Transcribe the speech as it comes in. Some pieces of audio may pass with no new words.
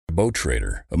Boat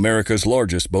Trader, America's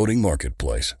largest boating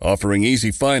marketplace, offering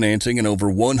easy financing and over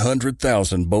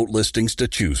 100,000 boat listings to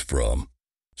choose from.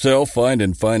 Sell, find,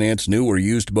 and finance new or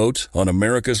used boats on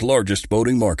America's largest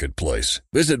boating marketplace.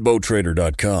 Visit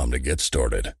BoatTrader.com to get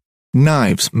started.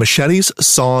 Knives, machetes,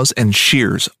 saws, and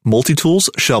shears, multi-tools,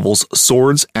 shovels,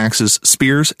 swords, axes,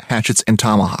 spears, hatchets, and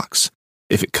tomahawks.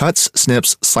 If it cuts,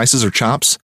 snips, slices, or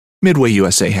chops, Midway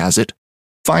USA has it.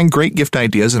 Find great gift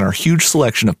ideas in our huge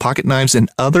selection of pocket knives and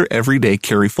other everyday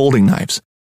carry folding knives.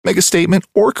 Make a statement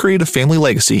or create a family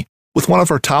legacy with one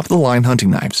of our top-of-the-line hunting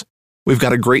knives. We've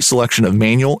got a great selection of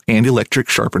manual and electric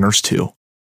sharpeners, too.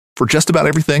 For just about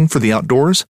everything for the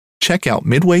outdoors, check out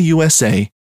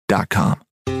MidwayUSA.com.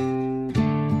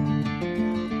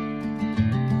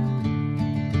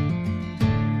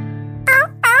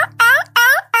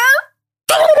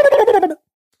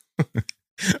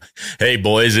 Hey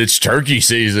boys, it's turkey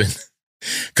season.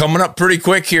 Coming up pretty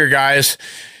quick here, guys.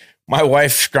 My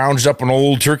wife scrounged up an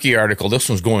old turkey article. This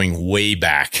one's going way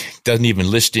back. Doesn't even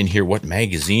list in here what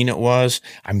magazine it was.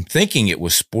 I'm thinking it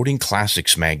was Sporting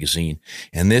Classics magazine.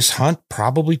 And this hunt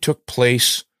probably took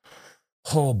place,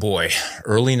 oh boy,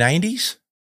 early 90s?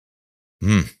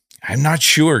 I'm not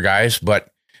sure, guys, but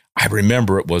I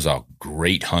remember it was a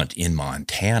great hunt in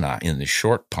Montana in the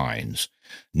Short Pines.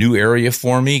 New area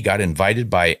for me. Got invited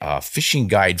by a fishing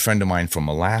guide friend of mine from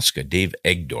Alaska, Dave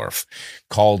Egdorf.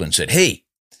 Called and said, hey,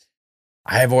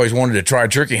 I have always wanted to try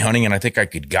turkey hunting, and I think I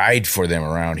could guide for them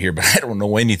around here, but I don't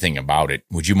know anything about it.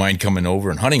 Would you mind coming over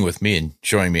and hunting with me and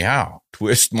showing me how?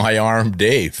 Twist my arm,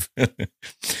 Dave.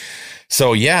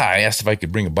 So, yeah, I asked if I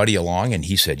could bring a buddy along, and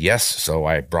he said yes. So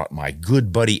I brought my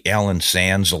good buddy Alan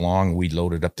Sands along. We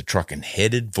loaded up the truck and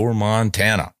headed for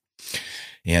Montana.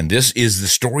 And this is the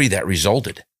story that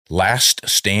resulted. Last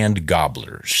Stand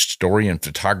Gobblers, story and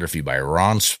photography by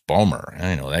Ron Spomer.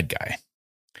 I know that guy.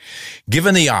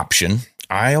 Given the option,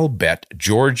 I'll bet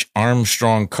George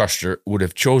Armstrong Custer would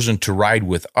have chosen to ride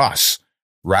with us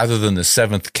rather than the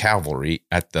 7th Cavalry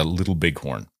at the Little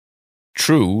Bighorn.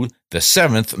 True, the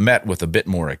 7th met with a bit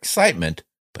more excitement,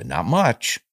 but not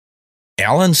much.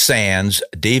 Alan Sands,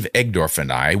 Dave Egdorf,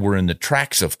 and I were in the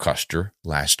tracks of Custer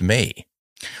last May.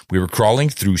 We were crawling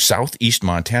through southeast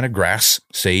Montana grass,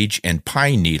 sage, and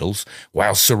pine needles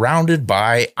while surrounded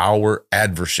by our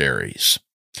adversaries.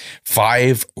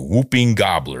 5 whooping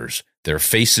gobblers, their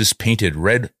faces painted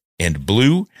red and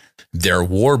blue, their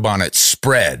war bonnets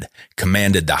spread,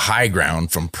 commanded the high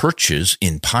ground from perches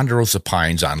in ponderosa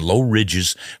pines on low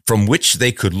ridges from which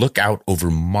they could look out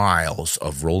over miles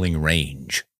of rolling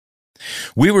range.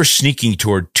 We were sneaking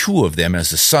toward 2 of them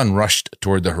as the sun rushed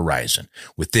toward the horizon.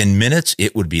 Within minutes,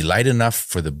 it would be light enough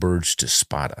for the birds to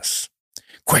spot us.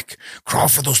 Quick, crawl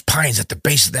for those pines at the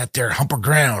base of that there hump of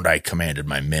ground, I commanded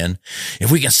my men. If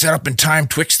we can set up in time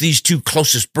twixt these 2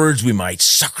 closest birds, we might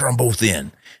sucker 'em both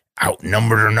in.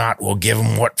 Outnumbered or not, we'll give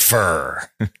 'em what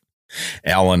fur.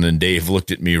 Alan and Dave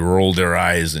looked at me, rolled their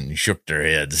eyes, and shook their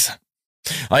heads.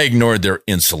 I ignored their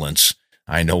insolence.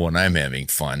 I know when I'm having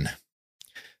fun.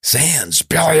 Sands,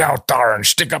 belly out there and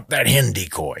stick up that hen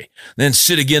decoy. Then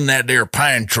sit again that there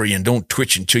pine tree and don't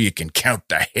twitch until you can count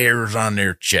the hairs on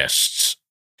their chests.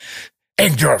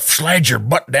 Egdorf, slide your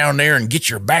butt down there and get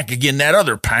your back again that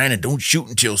other pine and don't shoot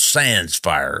until Sands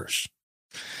fires.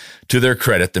 To their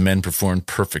credit, the men performed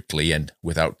perfectly and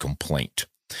without complaint.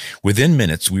 Within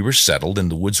minutes, we were settled and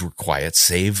the woods were quiet,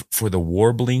 save for the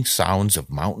warbling sounds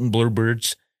of mountain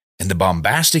bluebirds and the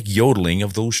bombastic yodeling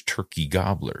of those turkey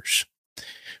gobblers.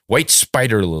 White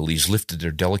spider lilies lifted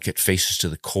their delicate faces to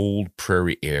the cold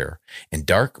prairie air, and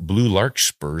dark blue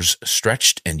larkspurs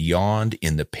stretched and yawned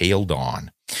in the pale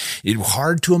dawn. It was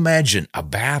hard to imagine a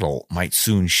battle might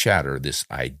soon shatter this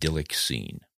idyllic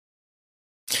scene.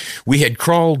 We had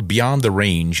crawled beyond the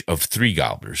range of 3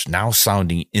 gobblers, now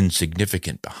sounding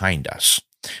insignificant behind us.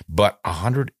 But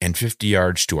 150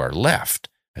 yards to our left,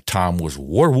 a tom was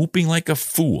war-whooping like a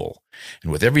fool,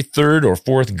 and with every 3rd or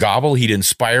 4th gobble, he'd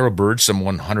inspire a bird some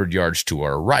 100 yards to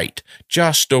our right,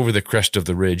 just over the crest of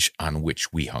the ridge on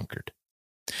which we hunkered.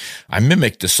 I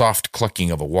mimicked the soft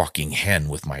clucking of a walking hen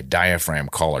with my diaphragm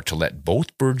collar to let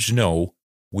both birds know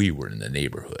we were in the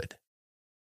neighborhood.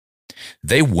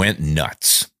 They went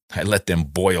nuts. I let them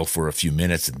boil for a few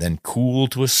minutes and then cool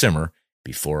to a simmer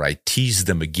before I teased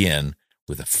them again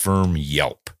with a firm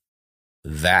yelp.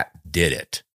 That did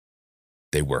it.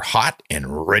 They were hot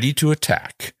and ready to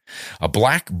attack. A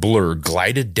black blur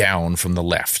glided down from the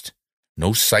left.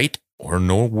 No sight or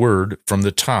no word from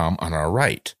the tom on our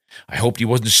right. I hoped he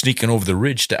wasn't sneaking over the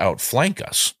ridge to outflank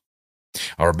us.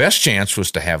 Our best chance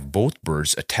was to have both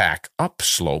birds attack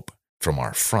upslope from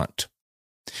our front.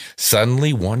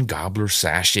 Suddenly, one gobbler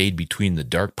sashayed between the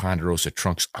dark ponderosa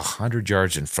trunks 100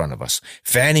 yards in front of us,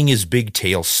 fanning his big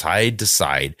tail side to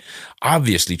side,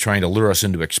 obviously trying to lure us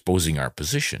into exposing our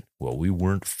position. Well, we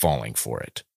weren't falling for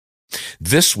it.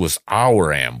 This was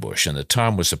our ambush, and the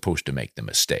Tom was supposed to make the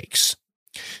mistakes.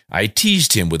 I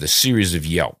teased him with a series of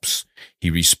yelps. He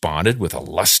responded with a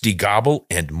lusty gobble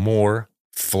and more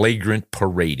flagrant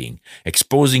parading,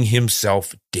 exposing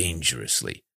himself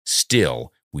dangerously.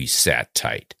 Still, we sat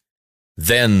tight.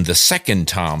 Then the second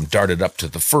Tom darted up to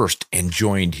the first and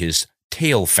joined his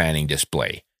tail fanning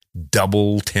display.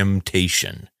 Double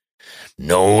temptation.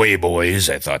 No way, boys,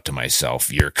 I thought to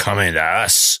myself. You're coming to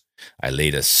us. I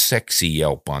laid a sexy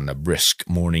yelp on the brisk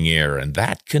morning air, and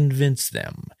that convinced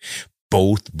them.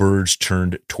 Both birds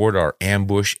turned toward our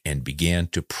ambush and began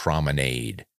to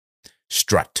promenade.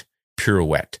 Strut,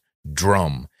 pirouette,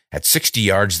 drum. At 60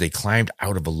 yards, they climbed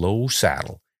out of a low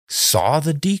saddle, saw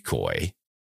the decoy,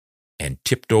 and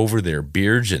tipped over their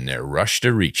beards in their rush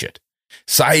to reach it.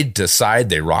 Side to side,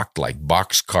 they rocked like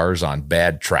box cars on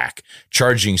bad track,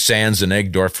 charging Sands and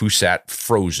Egdorf, who sat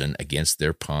frozen against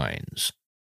their pines.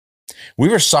 We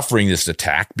were suffering this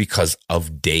attack because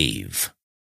of Dave.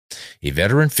 A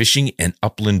veteran fishing and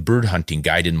upland bird hunting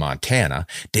guide in Montana,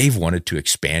 Dave wanted to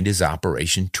expand his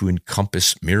operation to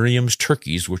encompass Merriam's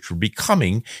turkeys, which were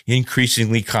becoming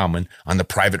increasingly common on the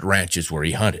private ranches where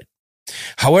he hunted.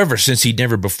 However, since he'd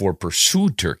never before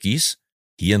pursued turkeys,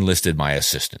 he enlisted my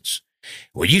assistance.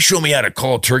 "Would you show me how to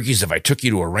call turkeys if I took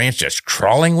you to a ranch that's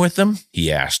crawling with them?"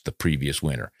 he asked the previous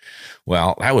winter.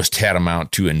 Well, that was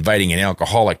tantamount to inviting an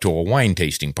alcoholic to a wine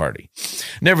tasting party.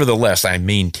 Nevertheless, I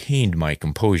maintained my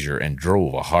composure and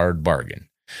drove a hard bargain.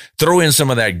 "Throw in some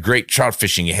of that great trout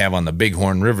fishing you have on the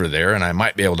Bighorn River there, and I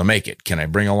might be able to make it. Can I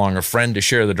bring along a friend to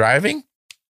share the driving?"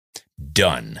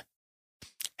 Done.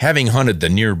 Having hunted the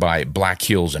nearby Black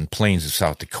Hills and plains of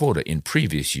South Dakota in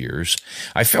previous years,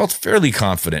 I felt fairly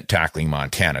confident tackling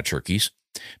Montana turkeys.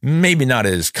 Maybe not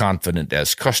as confident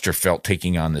as Custer felt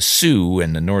taking on the Sioux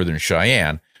and the Northern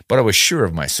Cheyenne, but I was sure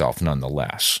of myself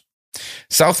nonetheless.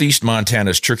 Southeast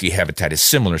Montana's turkey habitat is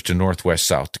similar to northwest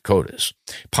South Dakota's.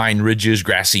 Pine ridges,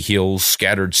 grassy hills,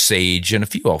 scattered sage, and a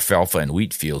few alfalfa and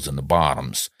wheat fields in the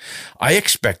bottoms. I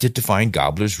expected to find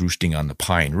gobblers roosting on the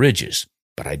pine ridges,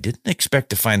 but I didn't expect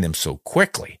to find them so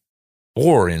quickly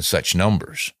or in such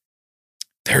numbers.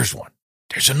 "There's one.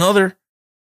 There's another.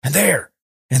 And there.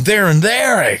 And there and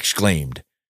there," I exclaimed.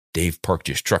 Dave parked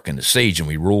his truck in the sage, and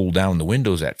we rolled down the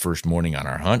windows that first morning on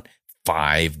our hunt.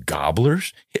 5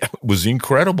 gobblers? It was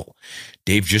incredible.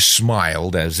 Dave just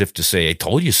smiled as if to say, "I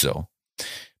told you so."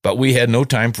 But we had no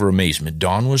time for amazement.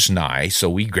 Dawn was nigh, so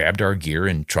we grabbed our gear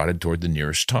and trotted toward the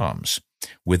nearest toms.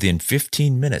 Within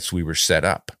 15 minutes, we were set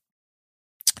up.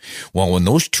 Well, when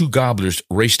those 2 gobblers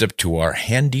raced up to our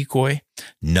hand decoy,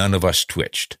 none of us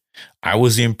twitched. I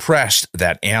was impressed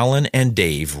that Alan and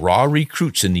Dave, raw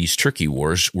recruits in these turkey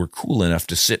wars, were cool enough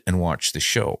to sit and watch the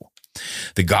show.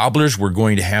 The gobblers were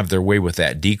going to have their way with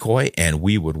that decoy, and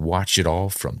we would watch it all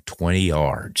from 20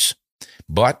 yards.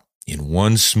 But in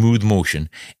one smooth motion,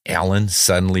 Alan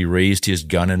suddenly raised his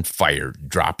gun and fired,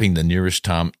 dropping the nearest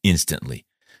tom instantly.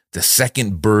 The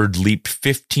second bird leaped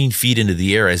 15 feet into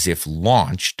the air as if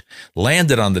launched,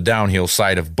 landed on the downhill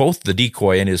side of both the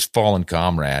decoy and his fallen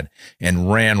comrade, and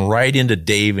ran right into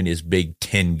Dave and his big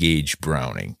 10-gauge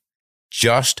Browning.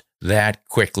 Just that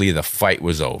quickly, the fight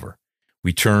was over.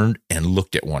 We turned and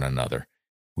looked at one another.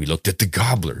 We looked at the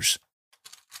gobblers.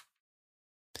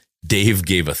 Dave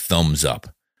gave a thumbs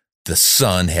up. The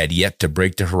sun had yet to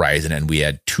break the horizon, and we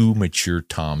had 2 mature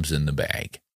toms in the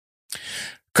bag.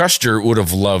 Custer would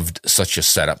have loved such a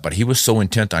setup, but he was so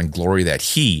intent on glory that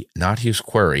he, not his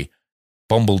quarry,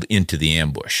 bumbled into the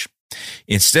ambush.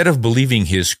 Instead of believing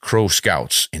his crow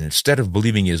scouts, and instead of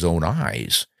believing his own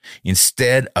eyes,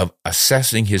 instead of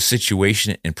assessing his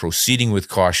situation and proceeding with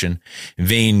caution,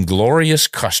 vainglorious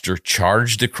Custer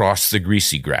charged across the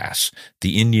greasy grass,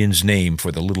 the Indians' name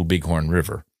for the Little Bighorn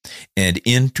River, and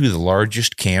into the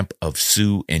largest camp of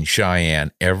Sioux and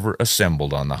Cheyenne ever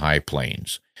assembled on the high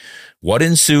plains. What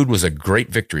ensued was a great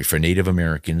victory for Native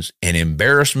Americans, an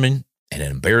embarrassing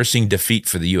defeat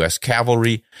for the U.S.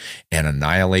 cavalry, and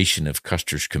annihilation of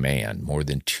Custer's command. More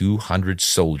than 200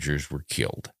 soldiers were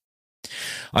killed.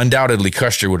 Undoubtedly,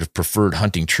 Custer would have preferred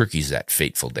hunting turkeys that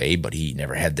fateful day, but he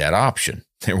never had that option.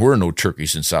 There were no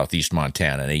turkeys in southeast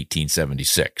Montana in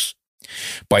 1876.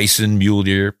 Bison, mule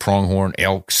deer, pronghorn,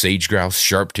 elk, sage-grouse,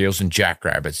 sharp-tails, and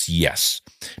jackrabbits, yes,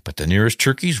 but the nearest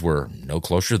turkeys were no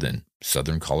closer than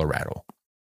southern Colorado.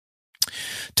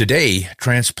 Today,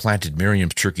 transplanted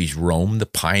Merriam's turkeys roam the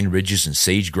pine ridges and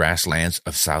sage grasslands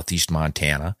of southeast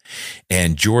Montana,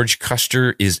 and George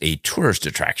Custer is a tourist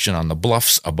attraction on the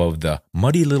bluffs above the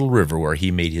muddy little river where he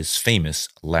made his famous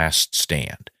last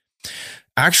stand.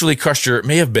 Actually, Custer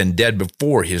may have been dead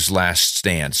before his last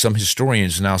stand. Some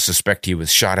historians now suspect he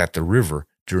was shot at the river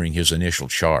during his initial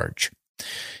charge,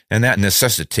 and that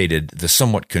necessitated the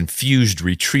somewhat confused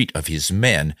retreat of his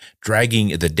men,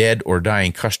 dragging the dead or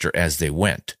dying Custer as they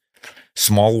went.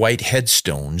 Small white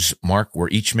headstones mark where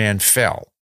each man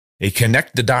fell, a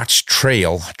connect-the-dots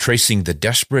trail tracing the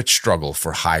desperate struggle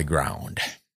for high ground.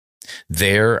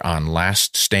 There, on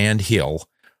Last Stand Hill,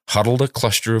 huddled a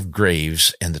cluster of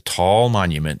graves and the tall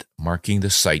monument marking the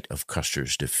site of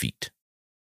Custer's defeat.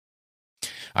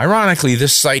 Ironically,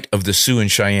 this site of the Sioux and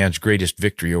Cheyenne's greatest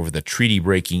victory over the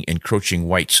treaty-breaking, encroaching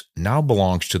whites now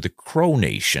belongs to the Crow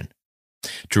Nation,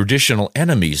 traditional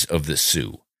enemies of the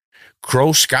Sioux.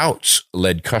 Crow Scouts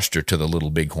led Custer to the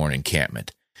Little Bighorn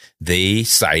encampment. They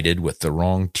sided with the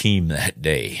wrong team that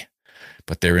day,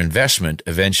 but their investment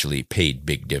eventually paid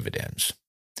big dividends.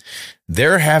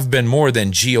 There have been more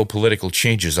than geopolitical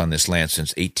changes on this land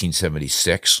since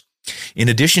 1876. In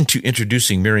addition to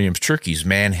introducing Merriam's turkeys,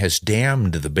 man has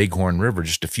dammed the Bighorn River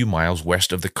just a few miles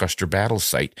west of the Custer battle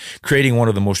site, creating one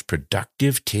of the most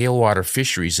productive tailwater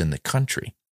fisheries in the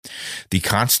country. The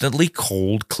constantly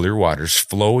cold, clear waters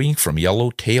flowing from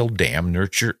Yellowtail Dam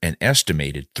nurture an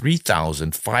estimated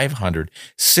 3,500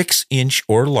 6-inch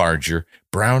or larger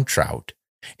brown trout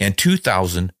and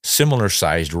 2,000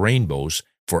 similar-sized rainbows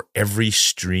for every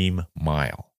stream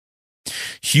mile.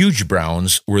 Huge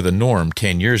browns were the norm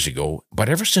 10 years ago, but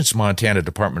ever since Montana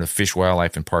Department of Fish,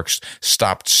 Wildlife, and Parks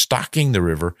stopped stocking the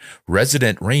river,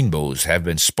 resident rainbows have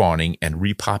been spawning and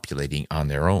repopulating on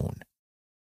their own.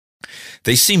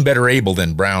 They seem better able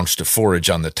than browns to forage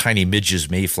on the tiny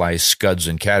midges, mayflies, scuds,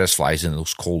 and caddisflies in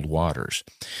those cold waters.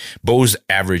 Bows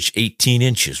average 18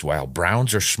 inches, while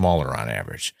browns are smaller on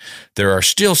average. There are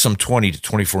still some 20 to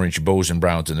 24-inch bows and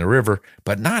browns in the river,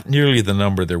 but not nearly the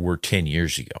number there were 10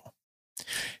 years ago.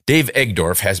 Dave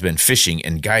Egdorf has been fishing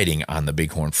and guiding on the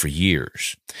Bighorn for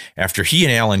years. After he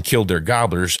and Alan killed their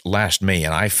gobblers last May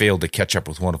and I failed to catch up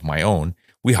with one of my own,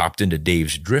 we hopped into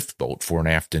Dave's drift boat for an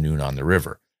afternoon on the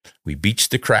river. We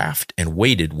beached the craft and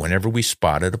waited whenever we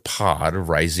spotted a pod of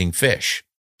rising fish.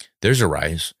 There's a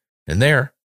rise, and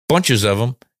there, bunches of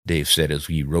them, Dave said as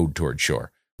we rowed toward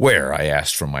shore. Where? I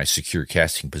asked from my secure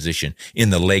casting position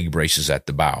in the leg braces at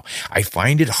the bow. I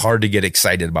find it hard to get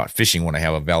excited about fishing when I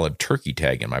have a valid turkey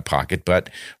tag in my pocket,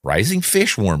 but rising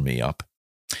fish warmed me up.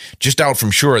 Just out from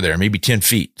shore there, maybe 10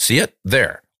 feet. See it?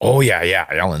 There. Oh, yeah,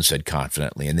 Alan said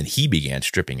confidently, and then he began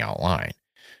stripping out line.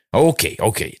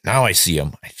 Okay, now I see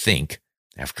them, I think.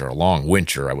 After a long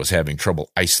winter, I was having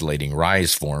trouble isolating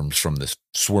rise forms from the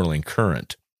swirling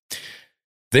current.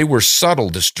 They were subtle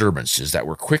disturbances that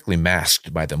were quickly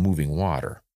masked by the moving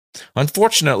water.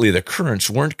 Unfortunately, the currents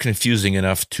weren't confusing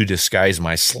enough to disguise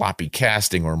my sloppy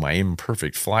casting or my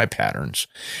imperfect fly patterns.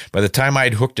 By the time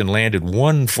I'd hooked and landed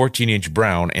one 14-inch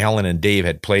brown, Alan and Dave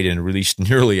had played and released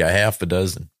nearly a half a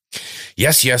dozen.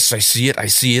 Yes, I see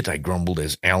it, I grumbled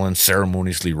as Alan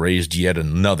ceremoniously raised yet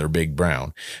another big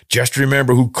brown. Just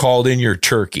remember who called in your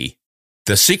turkey.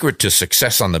 The secret to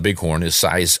success on the Bighorn is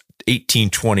size 18,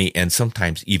 20, and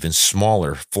sometimes even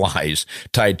smaller flies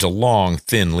tied to long,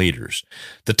 thin leaders,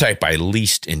 the type I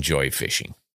least enjoy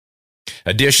fishing.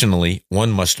 Additionally,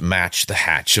 one must match the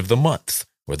hatch of the month,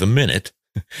 or the minute,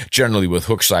 generally with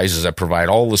hook sizes that provide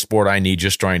all the sport I need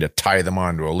just trying to tie them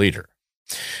onto a leader.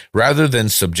 Rather than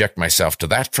subject myself to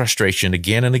that frustration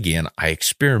again and again, I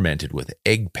experimented with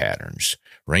egg patterns.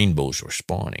 Rainbows were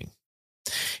spawning.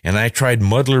 And I tried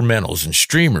muddler minnows and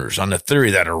streamers on the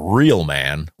theory that a real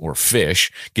man, or fish,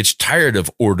 gets tired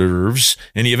of hors d'oeuvres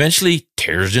and he eventually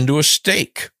tears into a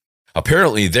steak.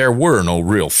 Apparently, there were no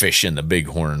real fish in the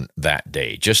Bighorn that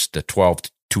day, just the 12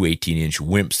 to 18-inch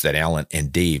wimps that Alan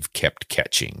and Dave kept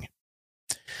catching.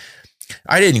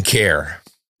 I didn't care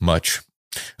much.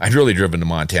 I'd really driven to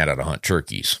Montana to hunt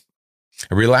turkeys.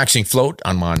 A relaxing float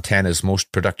on Montana's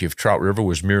most productive trout river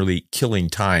was merely killing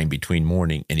time between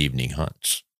morning and evening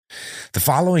hunts. The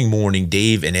following morning,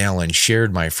 Dave and Alan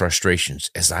shared my frustrations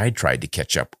as I tried to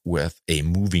catch up with a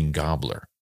moving gobbler.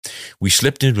 We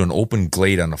slipped into an open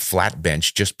glade on a flat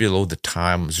bench just below the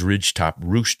Tom's Ridgetop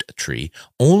roost tree,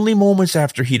 only moments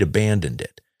after he'd abandoned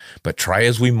it. But try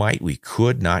as we might, we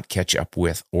could not catch up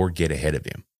with or get ahead of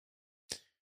him.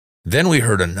 Then we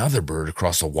heard another bird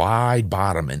across a wide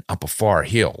bottom and up a far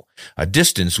hill, a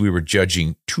distance we were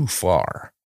judging too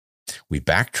far. We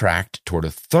backtracked toward a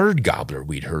third gobbler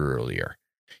we'd heard earlier.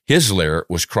 His lair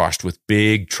was crossed with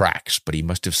big tracks, but he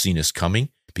must have seen us coming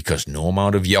because no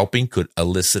amount of yelping could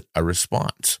elicit a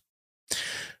response.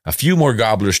 A few more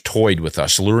gobblers toyed with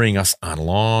us, luring us on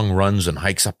long runs and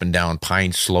hikes up and down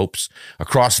pine slopes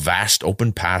across vast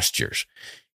open pastures.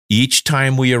 Each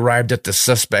time we arrived at the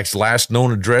suspect's last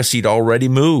known address, he'd already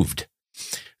moved.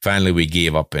 Finally, we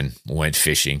gave up and went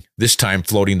fishing, this time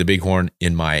floating the Bighorn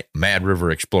in my Mad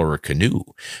River Explorer canoe,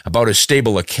 about as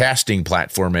stable a casting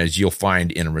platform as you'll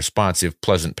find in a responsive,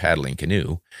 pleasant paddling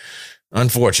canoe.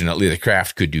 Unfortunately, the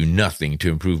craft could do nothing to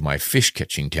improve my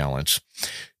fish-catching talents.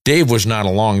 Dave was not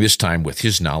along this time with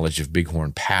his knowledge of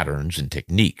bighorn patterns and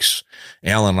techniques.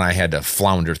 Alan and I had to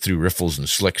flounder through riffles and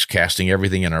slicks, casting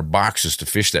everything in our boxes to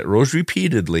fish that rose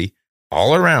repeatedly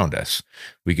all around us.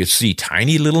 We could see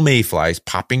tiny little mayflies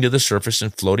popping to the surface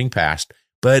and floating past,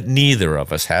 but neither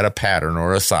of us had a pattern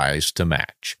or a size to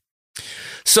match.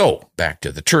 So, back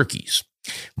to the turkeys.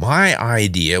 My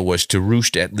idea was to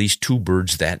roost at least 2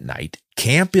 birds that night,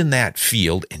 camp in that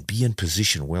field, and be in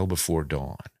position well before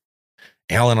dawn.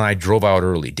 Alan and I drove out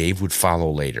early. Dave would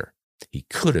follow later. He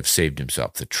could have saved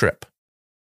himself the trip.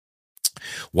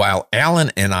 While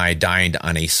Alan and I dined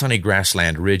on a sunny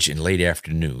grassland ridge in late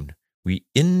afternoon, we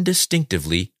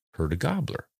indistinctively heard a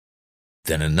gobbler.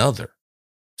 Then another.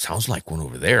 Sounds like one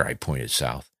over there, I pointed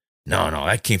south. No,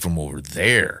 that came from over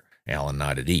there. Alan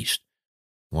nodded east.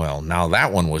 Well, now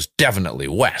that one was definitely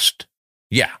west.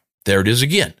 Yeah, there it is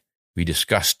again. We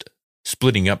discussed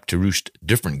splitting up to roost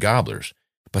different gobblers.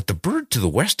 But the bird to the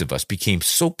west of us became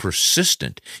so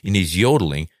persistent in his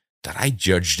yodeling that I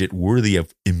judged it worthy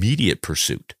of immediate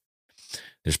pursuit.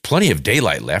 There's plenty of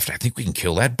daylight left. I think we can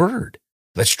kill that bird.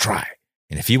 Let's try.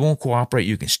 And if he won't cooperate,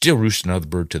 you can still roost another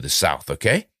bird to the south,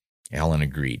 okay? Alan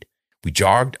agreed. We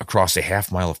jogged across a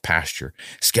half-mile of pasture,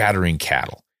 scattering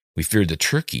cattle. We feared the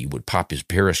turkey would pop his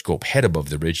periscope head above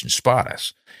the ridge and spot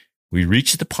us. We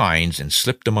reached the pines and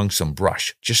slipped among some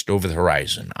brush just over the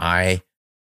horizon.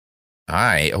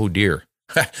 Oh dear,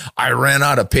 I ran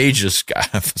out of pages.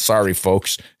 Sorry,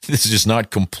 folks. This is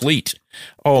not complete.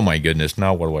 Oh my goodness,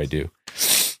 now what do I do?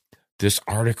 This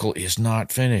article is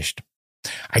not finished.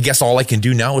 I guess all I can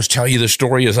do now is tell you the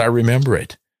story as I remember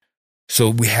it. So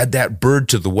we had that bird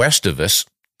to the west of us,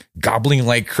 gobbling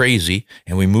like crazy,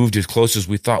 and we moved as close as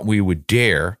we thought we would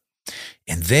dare.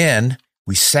 And then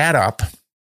we sat up.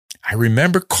 I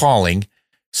remember calling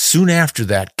soon after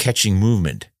that catching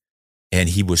movement. And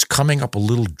he was coming up a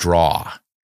little draw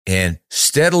and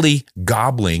steadily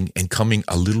gobbling and coming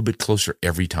a little bit closer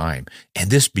every time. And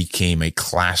this became a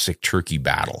classic turkey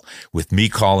battle with me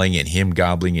calling and him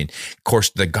gobbling. And of course,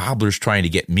 the gobbler's trying to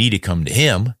get me to come to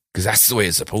him because that's the way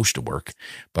it's supposed to work.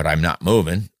 But I'm not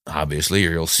moving, obviously,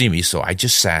 or he'll see me. So I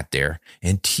just sat there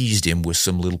and teased him with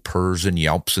some little purrs and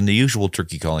yelps and the usual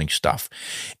turkey calling stuff.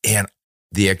 And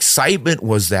the excitement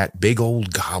was that big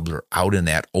old gobbler out in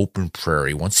that open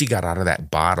prairie. Once he got out of that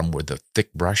bottom where the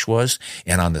thick brush was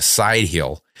and on the side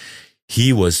hill,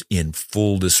 he was in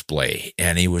full display.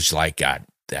 And he was like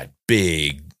that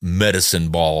big medicine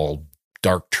ball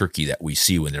dark turkey that we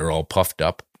see when they're all puffed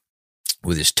up,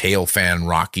 with his tail fan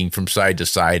rocking from side to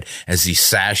side as he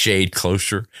sashayed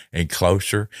closer and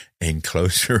closer and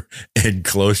closer and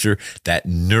closer. That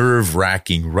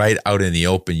nerve-wracking right out in the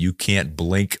open. You can't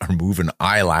blink or move an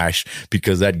eyelash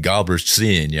because that gobbler's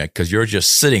seeing you because you're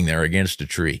just sitting there against a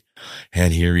tree.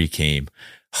 And here he came.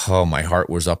 Oh, my heart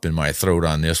was up in my throat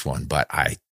on this one, but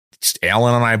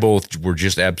Alan and I both were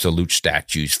just absolute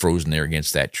statues frozen there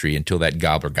against that tree until that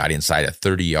gobbler got inside of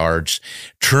 30 yards,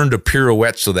 turned a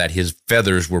pirouette so that his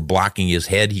feathers were blocking his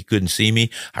head. He couldn't see me.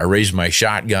 I raised my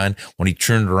shotgun. When he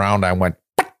turned around, I went,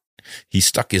 he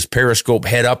stuck his periscope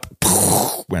head up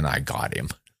when I got him.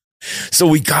 So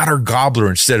we got our gobbler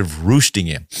instead of roosting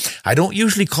him. I don't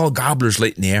usually call gobblers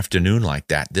late in the afternoon like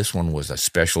that. This one was a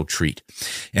special treat.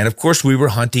 And of course, we were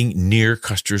hunting near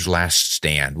Custer's Last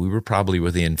Stand. We were probably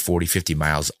within 40, 50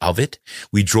 miles of it.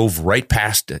 We drove right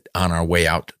past it on our way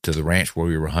out to the ranch where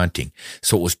we were hunting.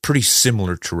 So it was pretty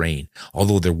similar terrain,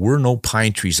 although there were no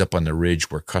pine trees up on the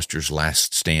ridge where Custer's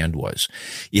Last Stand was.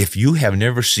 If you have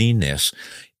never seen this,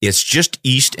 it's just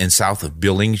east and south of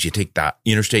Billings. You take the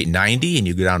Interstate 90 and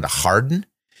you go down to Hardin,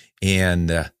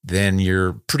 and then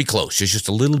you're pretty close. It's just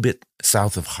a little bit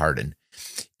south of Hardin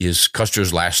is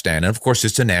Custer's Last Stand. And of course,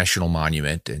 it's a national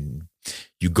monument, and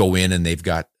you go in and they've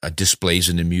got displays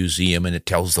in the museum, and it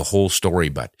tells the whole story.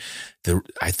 But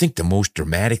I think the most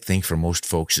dramatic thing for most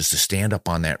folks is to stand up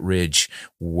on that ridge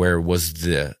where was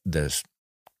the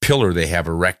pillar they have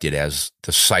erected as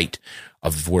the site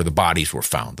of where the bodies were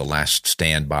found, the last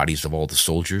stand bodies of all the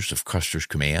soldiers of Custer's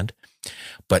command.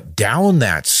 But down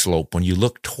that slope, when you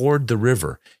look toward the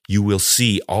river, you will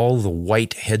see all the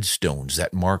white headstones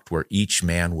that marked where each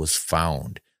man was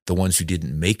found, the ones who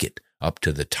didn't make it up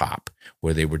to the top,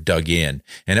 where they were dug in.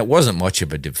 And it wasn't much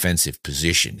of a defensive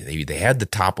position. They had the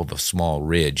top of a small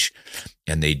ridge,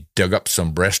 and they dug up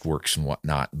some breastworks and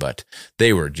whatnot, but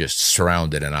they were just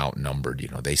surrounded and outnumbered. You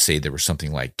know, they say there were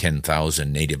something like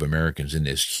 10,000 Native Americans in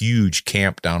this huge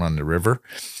camp down on the river.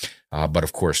 But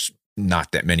of course,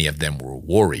 not that many of them were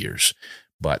warriors,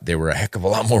 but there were a heck of a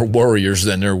lot more warriors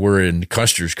than there were in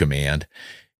Custer's command.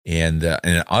 And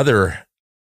other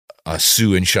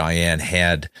Sioux and Cheyenne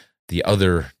had the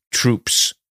other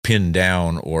troops pinned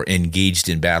down or engaged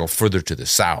in battle further to the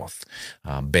south.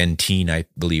 Benteen, I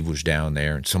believe, was down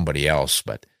there, and somebody else.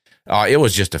 But it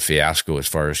was just a fiasco as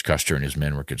far as Custer and his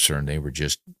men were concerned. They were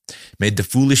just made the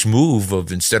foolish move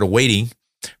of, instead of waiting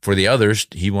for the others,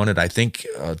 he wanted, I think,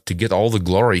 to get all the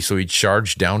glory. So he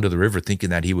charged down to the river thinking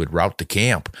that he would rout the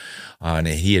camp. And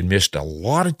he had missed a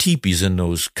lot of teepees in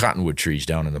those cottonwood trees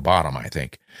down in the bottom, I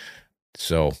think.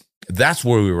 So that's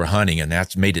where we were hunting, and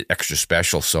that's made it extra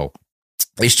special. So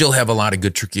they still have a lot of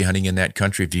good turkey hunting in that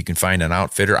country if you can find an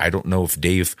outfitter. I don't know if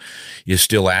Dave is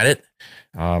still at it.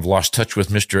 I've lost touch with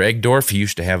Mr. Egdorf. He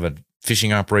used to have a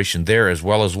fishing operation there as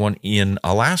well as one in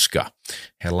Alaska.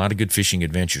 Had a lot of good fishing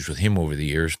adventures with him over the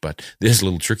years, but this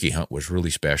little turkey hunt was really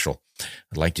special.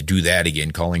 I'd like to do that again,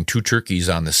 calling 2 turkeys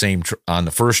on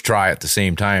the first try at the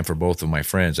same time for both of my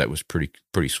friends. That was pretty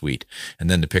sweet. And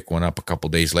then to pick one up a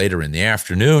couple days later in the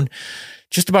afternoon,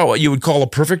 just about what you would call a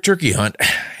perfect turkey hunt,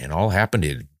 and all happened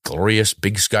in glorious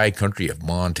big sky country of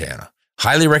Montana.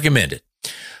 Highly recommend it.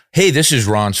 Hey, this is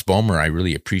Ron Spomer. I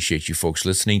really appreciate you folks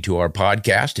listening to our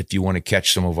podcast. If you want to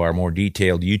catch some of our more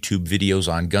detailed YouTube videos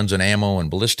on guns and ammo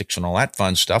and ballistics and all that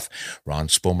fun stuff, Ron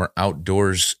Spomer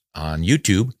Outdoors on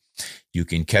YouTube. You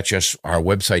can catch us. Our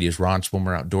website is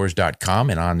ronspomeroutdoors.com,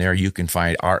 and on there you can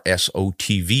find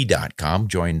rsotv.com.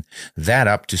 Join that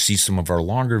up to see some of our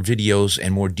longer videos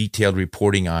and more detailed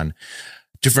reporting on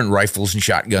different rifles and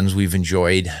shotguns we've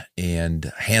enjoyed,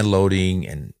 and hand loading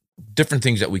and different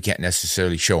things that we can't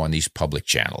necessarily show on these public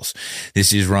channels.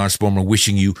 This is Ron Spomer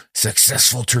wishing you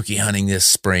successful turkey hunting this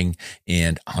spring,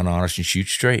 and hunt honest and shoot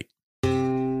straight.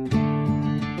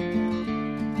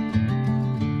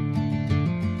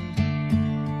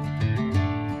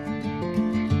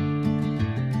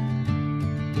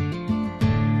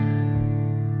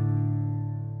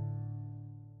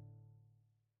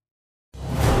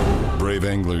 Brave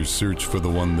anglers search for the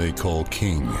one they call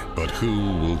king, but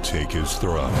who will take his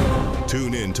throne?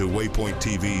 Tune in to Waypoint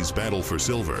TV's Battle for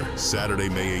Silver, Saturday,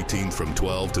 May 18th from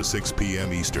 12 to 6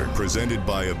 p.m. Eastern. Presented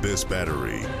by Abyss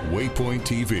Battery. Waypoint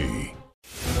TV.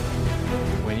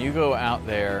 When you go out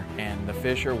there and the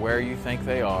fish are where you think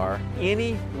they are,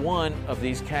 any one of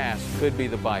these casts could be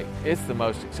the bite. It's the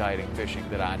most exciting fishing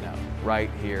that I know, right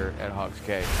here at Hawks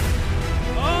Cave.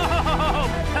 Oh,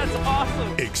 that's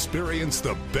awesome! Experience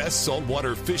the best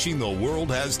saltwater fishing the world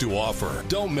has to offer.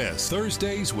 Don't miss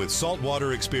Thursdays with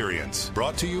Saltwater Experience.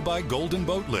 Brought to you by Golden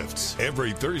Boat Lifts.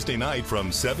 Every Thursday night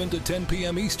from 7 to 10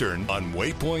 p.m. Eastern on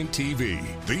Waypoint TV.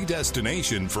 The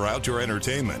destination for outdoor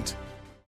entertainment.